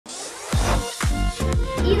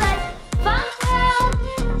Eli's Fun World.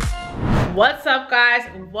 What's up, guys?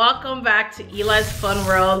 Welcome back to Eli's Fun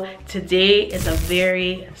World. Today is a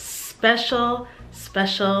very special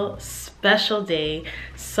day.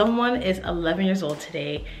 Someone is 11 years old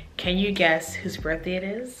today. Can you guess whose birthday it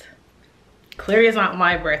is? Clearly it's not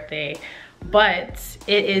my birthday, but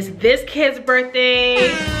it is this kid's birthday.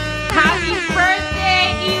 Happy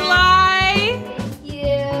birthday, Eli! Thank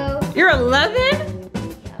you. You're 11?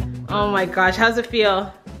 Oh my gosh, how's it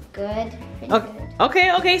feel? Good.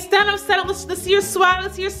 Okay, stand up. Let's see your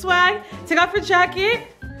swag, Take off your jacket.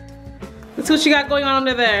 Let's see what you got going on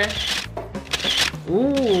under there.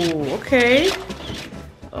 Ooh, okay.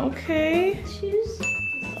 Okay,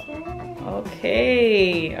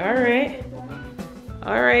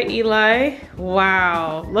 all right, Eli.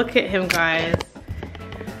 Wow, look at him, guys.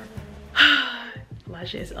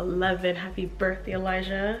 Elijah is 11. Happy birthday,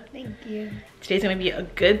 Elijah. Thank you. Today's gonna be a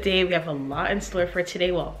good day. We have a lot in store for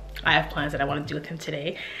today. Well, I have plans that I want to do with him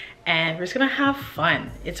today, and we're just gonna have fun.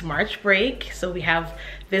 It's March break, so we have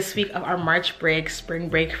this week of our March break, spring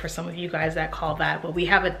break for some of you guys that call that, but we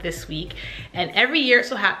have it this week. And every year it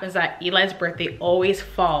so happens that Eli's birthday always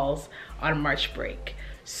falls on March break.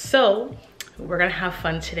 So we're gonna have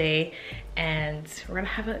fun today, and we're gonna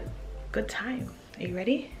have a good time. Are you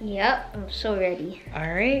ready? Yep, I'm so ready.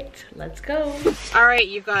 All right, let's go. All right,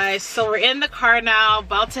 you guys, so we're in the car now,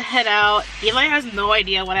 about to head out. Eli has no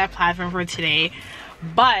idea what I have planned for him for today,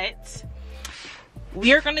 but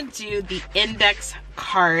we are gonna do the index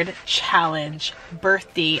card challenge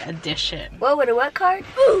birthday edition. What card?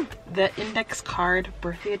 Ooh. The index card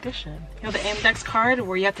birthday edition. You know the index card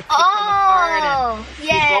where you have to pick from the card and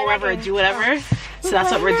you go wherever and do whatever? So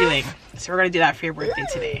that's what we're doing. So we're gonna do that for your birthday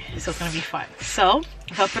today. So it's gonna be fun. So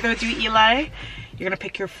without further ado, Eli, you're gonna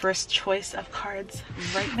pick your first choice of cards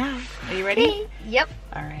right now. Are you ready? Yep.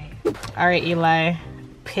 All right, Eli,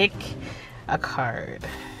 pick a card.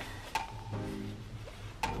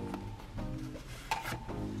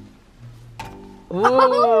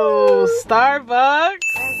 Ooh, Starbucks.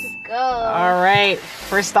 Let's go. All right,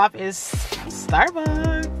 first stop is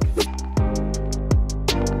Starbucks.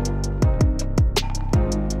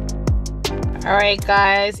 All right,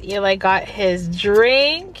 guys, Eli got his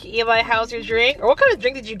drink. Eli, how's your drink? Or what kind of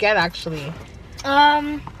drink did you get, actually?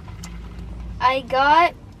 I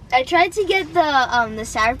tried to get the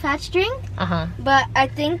Sour Patch drink, but I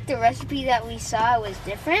think the recipe that we saw was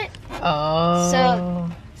different. Oh,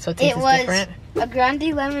 so it tastes different? A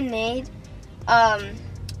grande lemonade,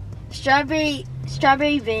 strawberry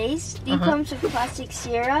base, 3 pumps of plastic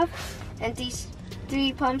syrup, and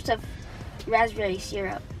 3 pumps of raspberry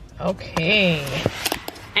syrup. Okay.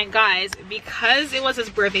 And guys, because it was his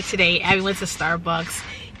birthday today and we went to Starbucks,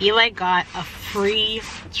 Eli got a free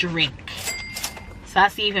drink. So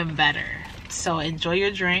that's even better. So enjoy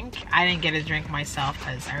your drink. I didn't get a drink myself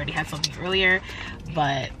because I already had something earlier,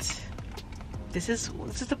 but this is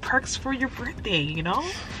the perks for your birthday, you know?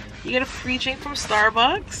 You get a free drink from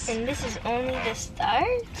Starbucks. And this is only the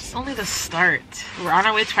start? It's only the start. We're on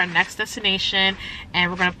our way to our next destination,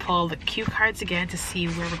 and we're gonna pull the cue cards again to see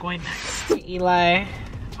where we're going next. Eli,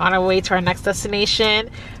 on our way to our next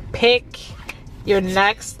destination. Pick your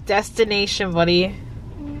next destination, buddy.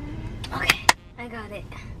 Okay, I got it.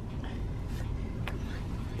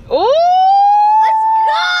 Ooh! Let's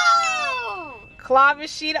go! Claw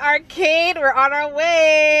Machine Arcade, we're on our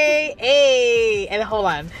way. Hey, and hold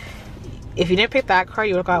on. If you didn't pick that card,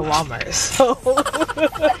 you would have got Walmart. So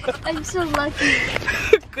I'm so lucky.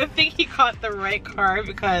 good thing he got the right card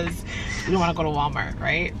because we don't want to go to Walmart,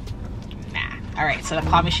 right? Nah. All right, so the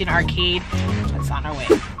Claw Machine Arcade, that's on our way.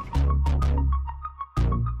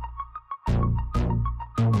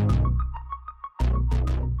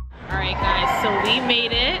 All right, guys, so we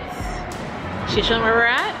made it. Should you show them where we're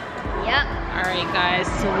at? Yep. All right, guys,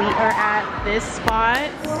 so we are at this spot.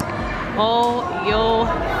 Oh, yo,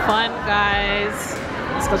 fun, guys.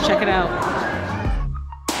 Let's go check it out.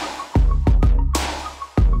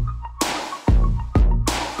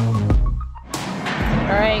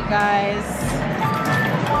 All right, guys.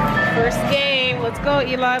 First game. Let's go,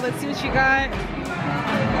 Eli. Let's see what you got.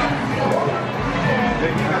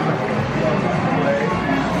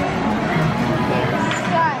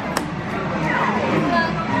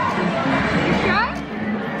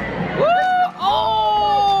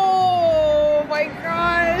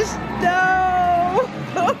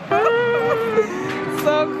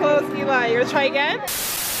 You wanna try again?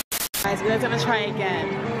 Guys, we're gonna try again.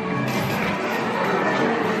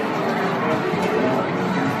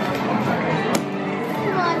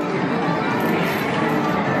 Come on.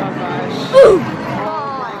 Oh gosh. Ooh. Oh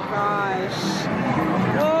my gosh.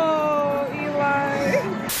 Oh,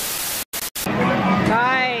 Eli.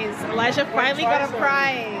 Aisha finally got a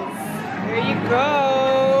prize. There you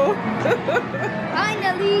go.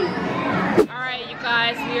 Finally. Alright, you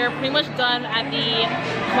guys, we are pretty much done at the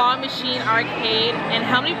claw machine arcade. And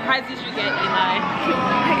how many prizes did you get, Eli?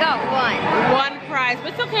 I got one. One prize,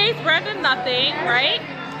 but it's okay, it's better than nothing, right?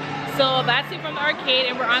 So that's it from the arcade,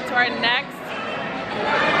 and we're on to our next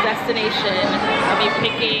destination. I'll be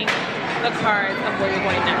picking the cards of where we're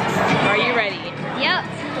going next. Are you ready? Yep.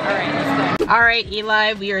 Alright, let's go. Alright,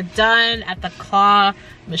 Eli, we are done at the claw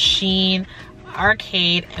machine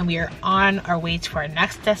arcade, and we are on our way to our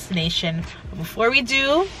next destination. But before we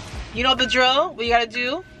do, you know the drill. What you gotta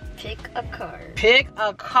do? Pick a card. Pick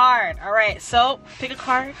a card. Alright, so pick a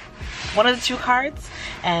card, one of the two cards,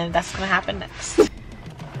 and that's gonna happen next.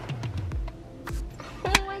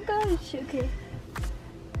 Oh my gosh, okay.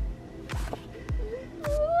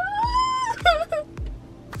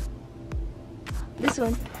 This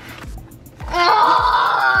one.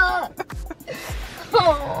 Oh!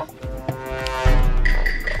 Oh.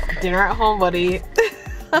 Dinner at home, buddy.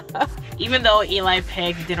 Even though Eli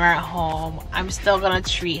picked dinner at home, I'm still gonna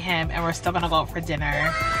treat him, and we're still gonna go out for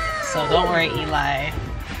dinner. So don't worry, Eli.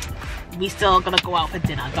 We still gonna go out for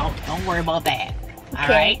dinner. Don't worry about that. Okay.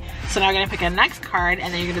 Alright? So now we're gonna pick a next card,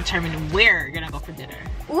 and then you're gonna determine where you're gonna go for dinner.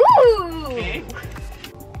 Ooh! Okay?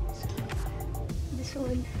 This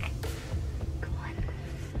one. Come on.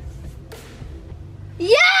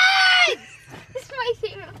 Yes! This is my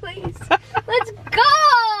favorite place. Let's go!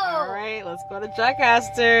 Alright, let's go to Jack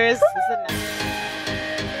Astor's. This is the next.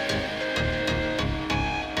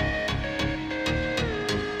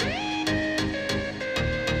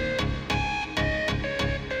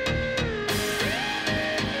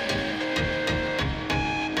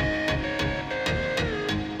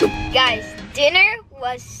 Guys, dinner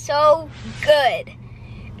was so good.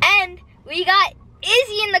 And we got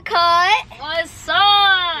Izzy in the cut. What's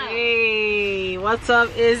up? Hey, what's up,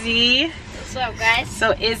 Izzy? What's up, guys?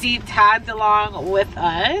 So Izzy tagged along with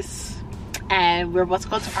us, and we're about to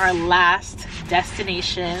go to our last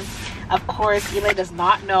destination. Of course, Eli does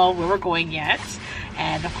not know where we're going yet,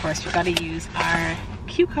 and of course we're gonna use our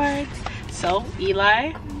cue cards. So Eli,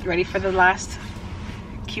 you ready for the last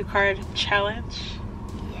cue card challenge?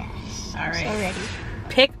 Yes. All right. I'm ready.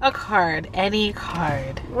 Pick a card, any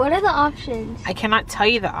card. What are the options? I cannot tell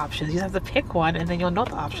you the options. You have to pick one, and then you'll know what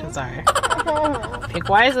the options are. Pick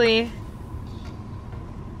wisely.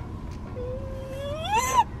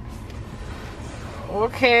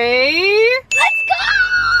 Okay. Let's go!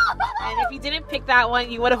 And if you didn't pick that one,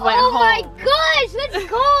 you would have went Oh home. my gosh, let's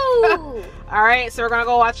go! All right, so we're gonna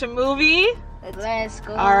go watch a movie. Let's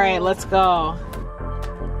go. All right, let's go.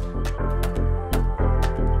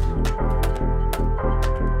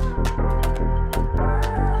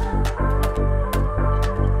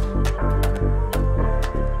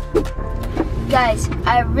 Guys,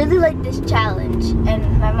 I really like this challenge,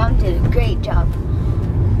 and my mom did a great job.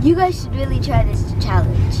 You guys should really try this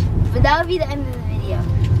challenge. But that will be the end of the video.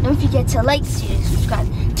 Don't forget to like, share, subscribe,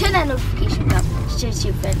 turn that notification bell, share to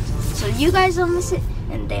your friends, so you guys don't miss it,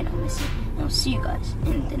 and they don't miss it. And I'll see you guys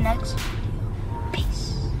in the next video.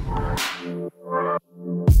 Peace.